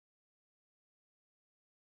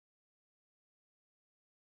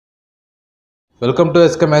Welcome to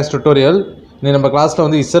SK maths tutorial. நீ நம்ம கிளாஸில்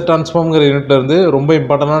வந்து இசட் ட்ரான்ஸ்ஃபார்ம்ங்கிற யூனிட்ல இருந்து ரொம்ப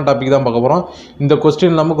இம்பார்ட்டண்டான டாபிக் தான் பார்க்க போகிறோம். இந்த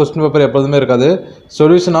கொஸ்டின் இல்லாமல் கொஸ்டின் பேப்பர் எப்போதுமே இருக்காது.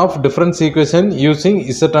 Solution of difference equation using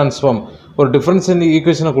Z transform. ஒரு டிஃபரன்ஸ்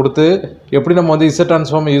ஈக்குவேஷனை கொடுத்து எப்படி நம்ம வந்து இசட்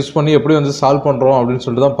ட்ரான்ஸ்ஃபார்மை யூஸ் பண்ணி எப்படி வந்து சால்வ் பண்ணுறோம் அப்படின்னு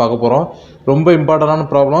சொல்லிட்டு தான் பார்க்க போகிறோம். ரொம்ப இம்பார்ட்டண்டான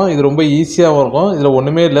ப்ராப்ளம். இது ரொம்ப ஈஸியாகவும் இருக்கும். இதில்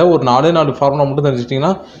ஒன்றுமே இல்லை, ஒரு 4 ஃபார்முலா மட்டும்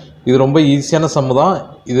தெரிஞ்சிட்டிங்கன்னா இது ரொம்ப ஈஸியான சம்மு தான்.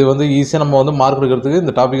 இது வந்து ஈஸியாக நம்ம வந்து மார்க் எடுக்கிறதுக்கு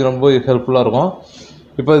இந்த டாபிக் ரொம்ப ஹெல்ப்ஃபுல்லாக இருக்கும்.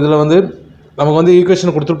 இப்போ இதில் வந்து நமக்கு வந்து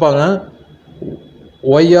ஈக்குவேஷன் கொடுத்துருப்பாங்க.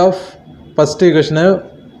 Y of first equation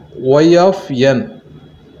Y of n,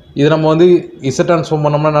 இது நம்ம வந்து இசட் ட்ரான்ஸ்ஃபார்ம்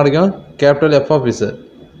பண்ணோம்னா கிடைக்கும் கேபிட்டல் எஃப் ஆஃப் இசட்.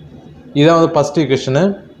 இதான் வந்து first equation.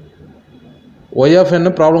 Y of n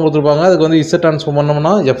problem கொடுத்துருப்பாங்க, அதுக்கு வந்து இசட் ட்ரான்ஸ்ஃபார்ம்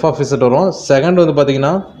பண்ணோம்னா எஃப் ஆஃப் இசட் வரும். செகண்ட் வந்து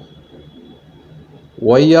பார்த்திங்கன்னா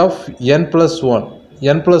Y of n plus one,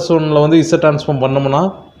 n plus ஒனில் வந்து இசட் ட்ரான்ஸ்ஃபார்ம் பண்ணோம்னா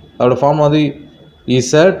அதோட ஃபார்ம் வந்து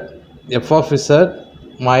Z F of Z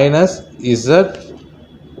minus Z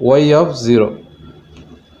Y of 0.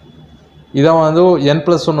 இதான் வந்து என்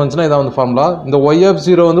ப்ளஸ் ஒன் வந்துச்சுன்னா இதான் வந்து ஃபார்முலா. இந்த ஒய் ஆஃப்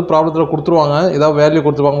 0 வந்து ப்ராப்ளத்தில் கொடுத்துருவாங்க, ஏதாவது வேல்யூ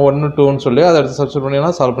கொடுத்துருவாங்க 1 2ன்னு சொல்லி அதை எடுத்து சப்ஸ்டிட்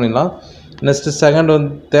பண்ணிங்கன்னா சால்வ் பண்ணிடலாம். நெக்ஸ்ட்டு செகண்ட்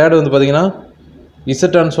வந்து தேர்ட் வந்து பார்த்திங்கன்னா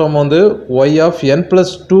இசட் ட்ரான்ஸ்ஃபார்ம் வந்து ஒய் ஆஃப் என்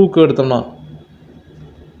ப்ளஸ் 2க்கு எடுத்தோம்னா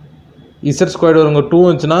இசட் ஸ்கொயர்டு வரும். இங்கே 2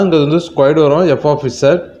 வந்துச்சுன்னா இங்கே வந்து ஸ்கொயர்டு வரும் F of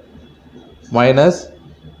Z minus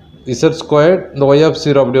Z squared, இந்த ஒய் ஆஃப்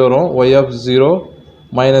 0 அப்படியே வரும் Y of 0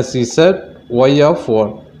 minus Z Y of 1.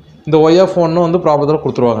 இந்த ஒய் ஆஃப் 1 வந்து ப்ராப்ளத்தில்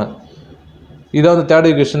கொடுத்துருவாங்க. இதான் வந்து தேர்ட்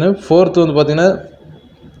ஈக்குவேஷனு. ஃபோர்த்து வந்து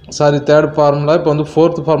பார்த்திங்கன்னா தேர்ட் ஃபார்முலா. இப்போ வந்து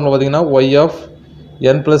ஃபோர்த்து ஃபார்முலா பார்த்திங்கன்னா ஒய் ஆஃப்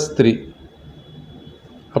என் ப்ளஸ் 3.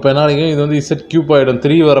 அப்போ என்ன ஆகிடும், இது வந்து இசட் க்யூப் ஆகிடும்.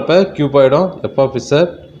 3 வரப்போ க்யூப் ஆகிடும் F of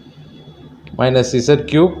Z minus Z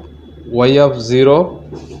cube Y of 0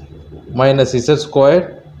 minus Z square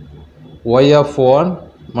Y of 1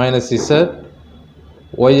 minus Z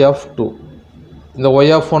Y of 2. இந்த Y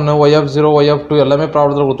of 1 Y of 0 Y of 2 எல்லாமே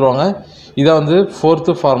ப்ராப்ளத்தில் கொடுத்துருவாங்க. இதான் வந்து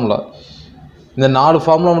ஃபோர்த்து ஃபார்முலா. இந்த 4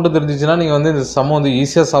 ஃபார்முலா மட்டும் தெரிஞ்சிச்சுன்னா நீங்கள் வந்து இந்த சம் வந்து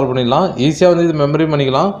ஈஸியாக சால்வ் பண்ணிடலாம். ஈஸியாக வந்து இது மெமரி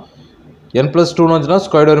பண்ணிக்கலாம். என் ப்ளஸ் 2 வந்துச்சுன்னா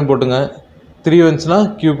ஸ்கொயர்டு வரையும் போட்டுங்க, 3 வந்துச்சுன்னா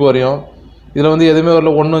க்யூப் வரையும், இதில் வந்து எதுவுமே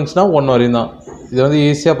வரல 1 வந்துச்சுன்னா 1 வரையும் தான். இதை வந்து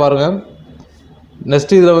ஈஸியாக பாருங்கள்.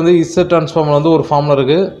 நெக்ஸ்ட்டு இதில் வந்து இசட் ட்ரான்ஸ்ஃபார்மில் வந்து ஒரு ஃபார்முலா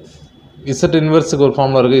இருக்குது. இசட் இன்வெர்ஸுக்கு ஒரு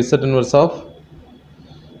ஃபார்முலா இருக்குது. Z inverse of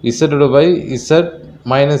Z by Z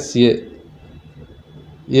minus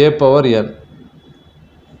a power n.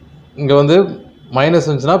 இங்கே வந்து மைனஸ்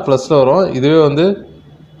வந்துச்சுன்னா ப்ளஸில் வரும். இதுவே வந்து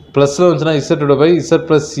ப்ளஸில் வந்துச்சுன்னா Z by Z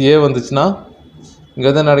plus A வந்துச்சுன்னா இங்கே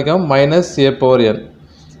வந்து என்ன கிடைக்கும் மைனஸ் ஏ பவர் என்.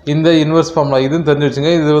 இந்த இன்வெர்ஸ் ஃபார்முலா இதுன்னு தெரிஞ்சு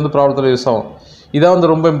வச்சுங்க. இது வந்து ப்ராப்ளத்தில் யூஸ் ஆகும். இதான்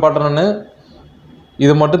வந்து ரொம்ப இம்பார்ட்டன்ட்னு.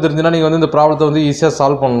 இது மட்டும் தெரிஞ்சுன்னா நீங்கள் வந்து இந்த ப்ராப்ளத்தை வந்து ஈஸியாக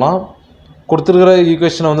சால்வ் பண்ணலாம். கொடுத்துருக்கிற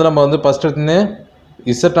ஈக்குவேஷனை வந்து நம்ம வந்து ஃபஸ்ட் எடுத்துன்னு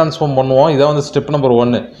இசட் ட்ரான்ஸ்ஃபார்ம் பண்ணுவோம். இதான் வந்து ஸ்டெப் நம்பர்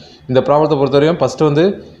 1. இந்த ப்ராப்ளத்தை பொறுத்த வரையும் ஃபஸ்ட்டு வந்து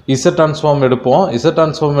இசட் ட்ரான்ஸ்ஃபார்ம் எடுப்போம். இசட்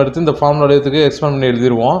ட்ரான்ஸ்ஃபார்ம் எடுத்து இந்த ஃபார்முலா எடுத்துக்கு எக்ஸ்பேண்ட் பண்ணி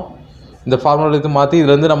எழுதிடுவோம். இந்த ஃபார்முலா எடுத்து மாற்றி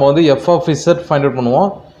இதுலேருந்து நம்ம வந்து F of Z find out பண்ணுவோம்.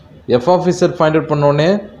 F of Z find out பண்ணோடனே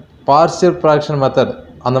பார்ஷியல் ஃப்ராக்ஷன் மெத்தட்,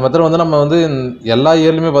 அந்த மெத்தட் வந்து நம்ம வந்து எல்லா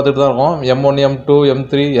இயர்லையுமே பார்த்துட்டு தான் இருக்கோம். M1 M2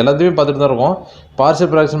 M3 எல்லாத்தையுமே பார்த்துட்டு தான் இருக்கோம்.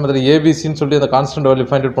 பார்ஷியல் ஃப்ராக்ஷன் மெத்தட் ஏபிசின்னு சொல்லி அந்த கான்ஸ்டன்ட் வேல்யூ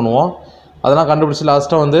ஃபைண்ட் அவுட் பண்ணுவோம். அதெல்லாம் கண்டுபிடிச்சி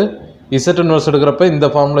லாஸ்ட்டாக வந்து இசட் இன்வெர்ஸ் எடுக்கிறப்ப இந்த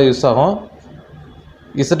ஃபார்முலா யூஸ் ஆகும்.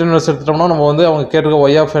 இசட் இன்வெர்ஸ் எடுத்துட்டோம்னா நம்ம வந்து அவங்க கேட்டிருக்க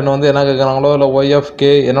ஒய் ஆஃப் என் வந்து என்ன கேட்குறாங்களோ இல்லை ஒய் ஆஃப் கே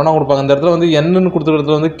என்னென்னா கொடுப்பாங்க. இந்த இடத்துல வந்து என்னன்னு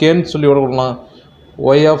கொடுத்துக்கிறது வந்து கேன்னு சொல்லி கூட கொடுக்கலாம்.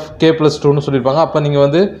 ஒய் ஆஃப் கே ப்ளஸ் 2ன்னு சொல்லியிருப்பாங்க. அப்போ நீங்கள்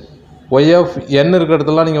வந்து ஒய் ஆஃப் என் இருக்கிற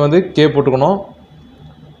இடத்துலாம் நீங்கள் வந்து கே போட்டுக்கணும்.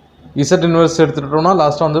 இசட் இன்வெர்ஸ் எடுத்துகிட்டோம்னா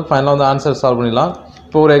லாஸ்ட்டாக வந்து ஃபைனலாக வந்து ஆன்சர் சால்வ் பண்ணிடலாம்.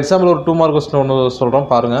 இப்போ ஒரு எக்ஸாம்பிள் ஒரு 2 மார்க் கொஸ்டின் ஒன்று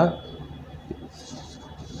சொல்கிறோம் பாருங்கள்.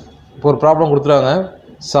 இப்போ ஒரு ப்ராப்ளம் கொடுத்துருக்காங்க.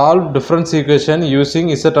 Solve difference equation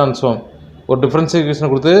using Z transform. ஒரு டிஃபரன்ஸ் ஈக்குவேஷனை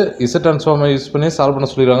கொடுத்து இசட் ட்ரான்ஸ்ஃபார்மை யூஸ் பண்ணி சால்வ் பண்ண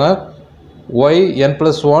சொல்லியிருக்காங்க. Y n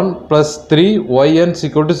plus 1 plus 3 Y n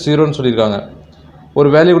equal to 0ன்னு சொல்லியிருக்காங்க. ஒரு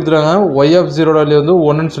வேல்யூ கொடுத்துருக்காங்க. ஒய் ஆஃப் 0 வேல்யூ வந்து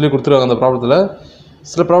 1ன்னு சொல்லி கொடுத்துருவாங்க. அந்த ப்ராப்ளத்தில்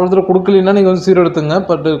சில ப்ராப்ளத்தில் கொடுக்கலன்னா நீங்கள் வந்து 0 எடுத்துங்க,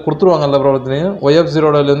 பட் கொடுத்துருவாங்க எல்லா ப்ராப்ளத்துலையும். ஒய் ஆஃப்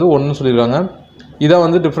 0 வேல்யூ வந்து 1ன்னு சொல்லியிருக்காங்க. இதான்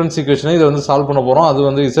வந்து டிஃபரன்ஸ் ஈக்குவேஷனை இதை வந்து சால்வ் பண்ண போகிறோம். அது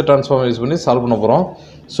வந்து இசட் ட்ரான்ஸ்ஃபார்மை யூஸ் பண்ணி சால்வ் பண்ண போகிறோம்.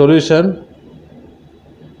 சொல்யூஷன்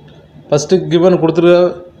ஃபஸ்ட்டு கிவன் கொடுத்துருக்க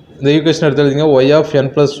இந்த ஈக்குவேஷன் எடுத்து எழுதிங்க. Y of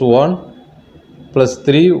n plus 1 plus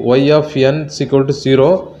 3 Y of n equal to 0.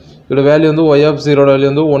 இதோட வேல்யூ வந்து ஒய் ஆஃப் 0 வேல்யூ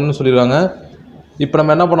வந்து 1ன்னு சொல்லியிருக்காங்க. இப்போ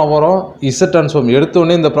நம்ம என்ன பண்ண போகிறோம், இசட் ட்ரான்ஸ்ஃபார்ம்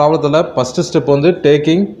எடுத்தோடனே இந்த ப்ராப்ளத்தில் ஃபஸ்ட்டு ஸ்டெப் வந்து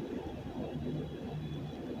taking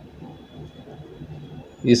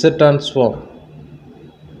Z transform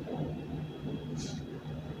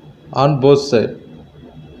on both side.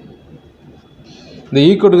 இந்த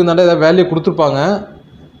ஈக்குவலுக்கு இருந்தாலும் ஏதாவது வேல்யூ கொடுத்துருப்பாங்க.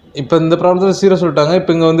 இப்போ இந்த ப்ராப்ளத்தில் 0 சொல்லிட்டாங்க.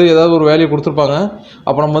 இப்போ இங்கே வந்து ஏதாவது ஒரு வேல்யூ கொடுத்துருப்பாங்க.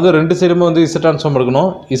 அப்போ நம்ம வந்து ரெண்டு சைடுமே வந்து இசட் ட்ரான்ஸ்ஃபார்ம் எடுக்கணும்.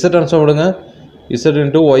 இசட் ட்ரான்ஸ்ஃபார்ம் எடுங்க. Z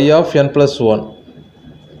into Y of n plus 1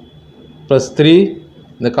 plus 3,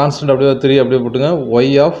 இந்த கான்ஸ்டன்ட் அப்படியே 3 அப்படியே போட்டுங்க.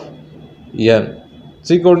 Y of n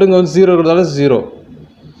equal to இங்கே வந்து 0 இருக்கிறதால 0.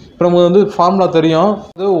 இப்போ நமக்கு வந்து ஃபார்முலா தெரியும்.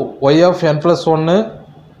 இது y of n + 1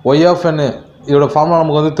 y of n இதோட ஃபார்முலா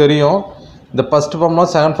நமக்கு வந்து தெரியும். இந்த ஃபஸ்ட் ஃபார்முலா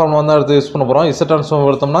செகண்ட் ஃபார்முலா தான் எடுத்து யூஸ் பண்ண போகிறோம். இசட் ட்ரான்ஸ்ஃபார்ம்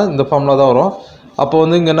எடுத்தோம்னா இந்த ஃபார்முலா தான் வரும். அப்போ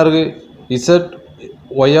வந்து இங்கே என்ன இருக்குது, இசட்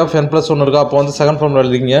y ஆஃப் n + 1 இருக்கா. அப்போ வந்து செகண்ட் ஃபார்முலா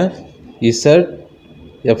எழுதிங்க, Z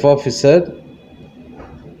f of z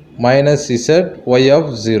minus Z y of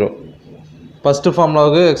 0. First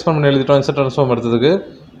ஃபார்முலாவுக்கு expand பண்ணி எழுதிட்டோம் இசட் ட்ரான்ஸ்ஃபார்ம் எடுத்ததுக்கு.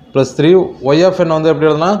 ப்ளஸ் 3 y ஆஃப் n வந்து எப்படி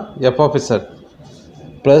எழுதலாம், f of z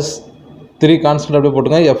plus 3 constant அப்படியே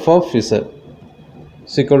போட்டுங்க, f of z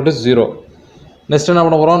equal to 0. Next என்ன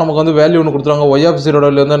பண்ண போகிறோம், நமக்கு வந்து வேல்யூ ஒன்று கொடுத்துருவாங்க. y ஆஃப் 0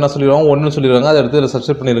 வேல்யூ வந்து என்ன சொல்லிடுவாங்க, 1 சொல்லிடுவாங்க. அதை எடுத்து இதில்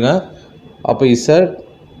சப்ஸ்டிட் பண்ணிடுங்க. அப்போ Z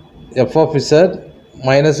f of z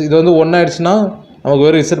minus இது வந்து 1 ஆகிடுச்சுன்னா நமக்கு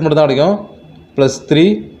வெறும் இசட் மட்டும் தான் கிடைக்கும். Plus 3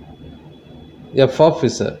 f of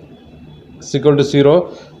z equal to 0.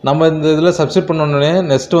 நம்ம இந்த இதில் சப்ஸ்டிட் பண்ணோடனே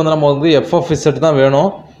நெக்ஸ்ட்டு வந்து நம்ம வந்து f ஆஃப் z தான்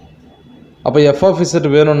வேணும். அப்போ f ஆஃப் z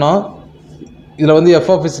வேணும்னா இதில் வந்து f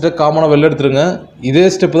ஆஃப் z காமனாக வெளில எடுத்துருங்க. இதே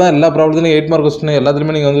ஸ்டெப்பு தான் எல்லா ப்ராப்ளத்துலையும் 8 மார்க் கொஸ்டின்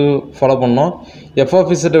எல்லாத்துலேயுமே நீங்கள் வந்து ஃபாலோ பண்ணணும். f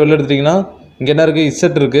ஆஃப் z வெளில எடுத்துட்டிங்கன்னா இங்கே என்ன இருக்குது, z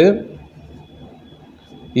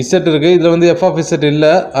இருக்குது. இதில் வந்து f ஆஃப் z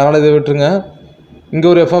இல்லை, அதனால் இதை விட்டுருங்க. இங்கே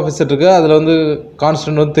ஒரு f ஆஃப் z இருக்குது, அதில் வந்து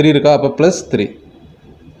கான்ஸ்டன்ட் வந்து 3 இருக்கா. அப்போ ப்ளஸ் 3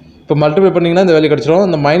 இப்போ மல்டிப்ளை பண்ணிங்கன்னா இந்த வேல்யூ கிடச்சிடும்.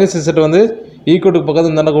 இந்த மைனஸ் z வந்து ஈக்குவலுக்கு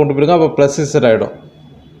பக்கத்தில் இந்த கொண்டு போயிருங்க. அப்போ ப்ளஸ் z ஆகிடும்.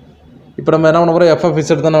 இப்போ நம்ம என்ன பண்ண போகிறோம், f ஆஃப்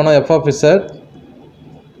z தான் வேணும். f of z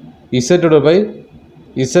z by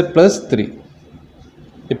z plus 3.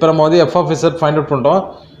 இப்போ நம்ம வந்து f of z find out பண்ணிட்டோம்.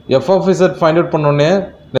 f of z find out பண்ணோடனே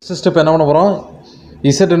நெக்ஸ்ட் ஸ்டெப் என்ன பண்ண போகிறோம்,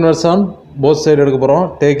 z inverse on both side எடுக்க போகிறோம்.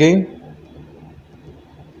 Taking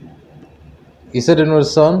z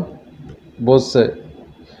inverse on both side,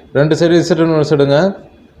 ரெண்டு சைடு z இன்வெர்ஸ் எடுங்க.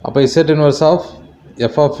 அப்போ z inverse of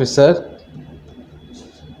f of z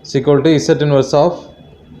equal to z inverse of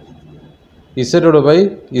z by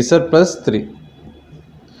z plus 3.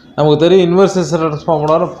 நமக்கு தெரியும் இன்வெர்ஸ்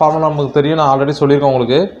ட்ரான்ஸ்ஃபார்மோட ஃபார்முலா நமக்கு தெரியும், நான் ஆல்ரெடி சொல்லியிருக்கேன்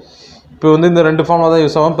உங்களுக்கு. இப்போ வந்து இந்த ரெண்டு ஃபார்முலா தான்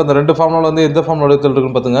யூஸ் ஆகும். இப்போ இந்த ரெண்டு ஃபார்முலா வந்து எந்த ஃபார்முலா எடுத்துகிட்டு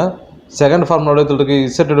இருக்குன்னு பார்த்துங்க. செகண்ட் ஃபார்முலா எடுத்துகிட்டு இருக்குது,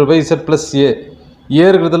 z by z plus A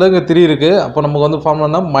இருக்கிறதுல இங்கே 3 இருக்குது. அப்போ நமக்கு வந்து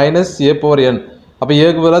ஃபார்முலானா மைனஸ் a பவர் n. அப்போ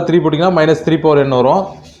ஏக்கு பதிலாக 3 போட்டிங்கன்னா மைனஸ் 3 பவர் n வரும்.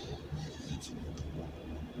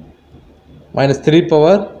 Minus 3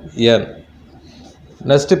 power n.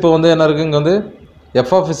 நெக்ஸ்ட் இப்போ வந்து என்ன இருக்குது, இங்கே வந்து f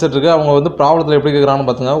ஆஃப் z இருக்குது. அவங்க வந்து ப்ராப்ளத்தில் எப்படி கேட்குறாங்கன்னு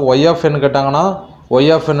பார்த்துங்க. y ஆஃப் n கேட்டாங்கன்னா y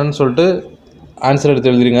ஆஃப் n சொல்லிட்டு ஆன்சர் எடுத்து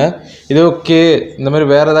எழுதிடுங்க. இதே கே இந்த மாதிரி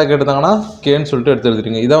வேறு எதாவது கேட்டுட்டாங்கன்னா கேன்னு சொல்லிட்டு எடுத்து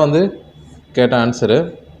எழுதிடுங்க. இதான் வந்து கேட்ட ஆன்சரு.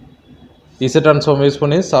 இசட் ட்ரான்ஸ்ஃபார்ம் யூஸ்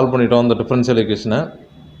பண்ணி சால்வ் பண்ணிட்டோம் அந்த டிஃபரன்ஷியல் ஈக்குவேஷனை.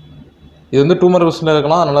 இது வந்து 2 மார்க் கொஸ்டின்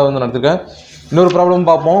இருக்கலாம், அதனால் வந்து நடத்திருக்கேன். இன்னொரு ப்ராப்ளம்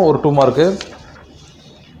பார்ப்போம். ஒரு 2 மார்க்கு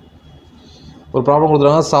ஒரு ப்ராப்ளம்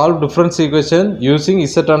கொடுத்துருக்காங்க. Solve difference equation using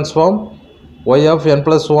Z transform y of n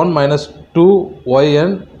 + 1 minus 2yn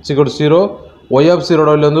 = 0. y of 0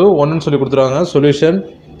 value வந்து 1ன்னு சொல்லி கொடுத்துருவாங்க. சொல்யூஷன்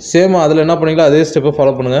சேம் அதில் என்ன பண்ணிங்களோ அதே ஸ்டெப்பை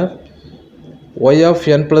ஃபாலோ பண்ணுங்கள். y of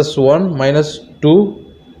n + 1 minus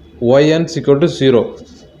 2yn = 0.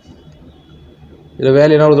 இதில்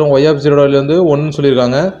வேல்யூ என்ன கொடுத்துருவோம், y ஆஃப் 0 வேல்யூ வந்து 1ன்னு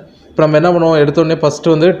சொல்லியிருக்காங்க. இப்போ நம்ம என்ன பண்ணுவோம், எடுத்தோடனே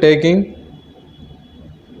ஃபஸ்ட்டு வந்து taking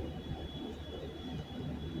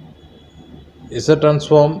Z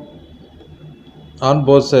transform on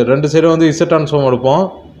both side, ரெண்டு சைடும் வந்து இசட் ட்ரான்ஸ்ஃபார்ம் எடுப்போம்.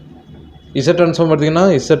 இசட் ட்ரான்ஸ்ஃபார்ம் எடுத்திங்கன்னா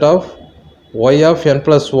Z of y of n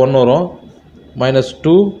 + 1 வரும் minus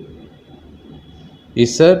 2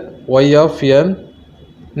 Z y of n.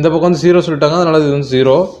 இந்த பக்கம் வந்து 0 சொல்லிட்டாங்க, அதனால் இது வந்து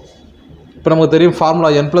 0. இப்போ நமக்கு தெரியும்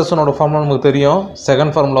ஃபார்முலா n + 1 ஃபார்முலா நமக்கு தெரியும்,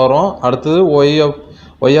 செகண்ட் ஃபார்முலா வரும். அடுத்தது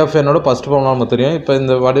y of n first formula நமக்கு தெரியும். இப்போ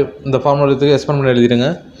இந்த ஃபார்முலா எடுத்துக்கு எக்ஸ்பெண்ட் பண்ணி எழுதிடுங்க.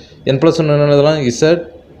 n + 1 என்ன எழுதலாம், Z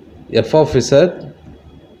f of z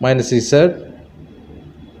minus Z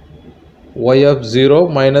y of 0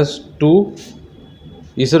 minus 2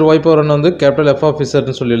 Z y power n வந்து கேபிட்டல் f ஆஃப்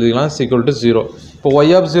zன்னு சொல்லி எழுதிக்கலாம் ஈக்குவல் டு 0. இப்போ y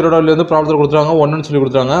ஆஃப் 0 வேல்யூ வந்து ப்ராப்ளத்தில் கொடுத்துருவாங்க, 1ன்னு சொல்லி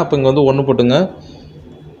கொடுத்துருவாங்க. அப்போ இங்கே வந்து 1 போட்டுங்க.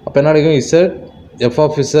 அப்போ என்ன கிடைக்கும், Z f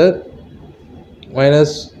of z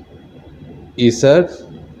minus Z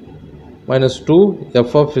minus 2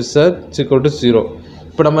 f of z equal to 0.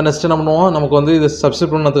 இப்போ நம்ம நெக்ஸ்ட் என்ன பண்ணுவோம், நமக்கு வந்து இதை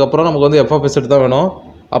சப்ஸ்டிட் பண்ணதுக்கப்புறம் நமக்கு வந்து f ஆஃப் z தான் வேணும்.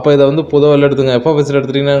 அப்போ இதை வந்து பொதுவாக எடுத்துங்க. f ஆஃப் z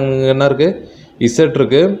எடுத்துட்டிங்கன்னா என்ன இருக்குது, இசட்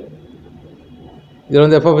இருக்குது. இதில்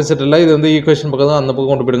வந்து f ஆஃப் z இல்லை, இது வந்து ஈக்குவேஷன் பக்கம் தான், அந்த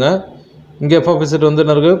பக்கம் கொண்டு போயிடுங்க. இங்கே f ஆஃப் z வந்து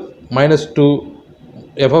என்ன இருக்குது, மைனஸ் 2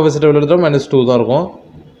 f ஆஃப் z எடுத்தால் மைனஸ் 2 தான் இருக்கும்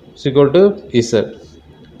ஈக்குவல் டு இசட்.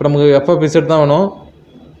 இப்போ நமக்கு f ஆஃப் z தான் வேணும்,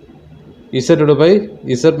 இசட் பை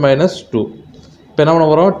இசட் மைனஸ் 2. இப்போ என்ன பண்ண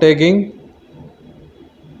போகிறோம், taking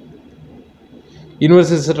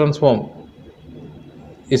inverse Z transform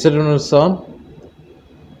Z inverse on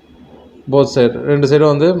both side, ரெண்டு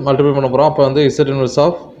சைடும் வந்து மல்டிப்ளை பண்ண போகிறோம். அப்போ வந்து Z inverse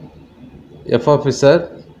of f of z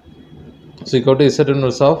equal to Z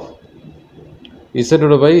inverse of Z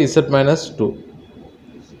divide by Z minus 2.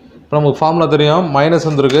 இப்போ நமக்கு ஃபார்முலா தெரியும், மைனஸ்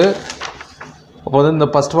வந்துருக்கு. அப்போ வந்து இந்த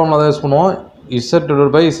ஃபஸ்ட் ஃபார்முலா தான் யூஸ் பண்ணுவோம். Z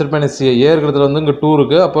divide by Z minus ஏ இருக்கிறதுல வந்து இங்கே 2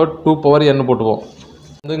 இருக்குது. அப்போ 2 பவர் n போட்டுவோம்.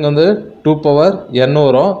 வந்து இங்கே வந்து 2 பவர் n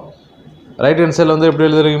வரும். ரைட் ஹேண்ட் சைடில் வந்து எப்படி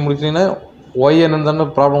எழுதி முடிச்சிங்கன்னா yn தானே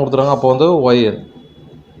ப்ராப்ளம் கொடுத்துருக்காங்க. அப்போ வந்து yn.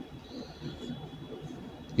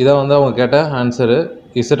 இதை வந்து அவங்க கேட்ட ஆன்சரு.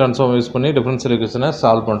 இசட் ட்ரான்ஸ்ஃபார்ம் யூஸ் பண்ணி டிஃபரன்ஷியல் ஈக்குவேஷனை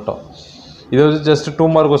சால்வ் பண்ணிட்டோம். இது வந்து ஜஸ்ட் 2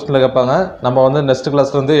 மார்க் கொஸ்டினில் கேட்பாங்க. நம்ம வந்து நெக்ஸ்ட்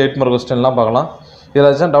கிளாஸில் வந்து 8 மார்க் கொஸ்டின்லாம் பார்க்கலாம். இதில்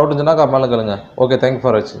ஏதாச்சும் டவுட் இருந்துச்சுன்னா கமெண்ட்டில் கேளுங்க. ஓகே, தேங்க்யூ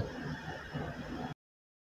ஃபார் வாட்சிங்.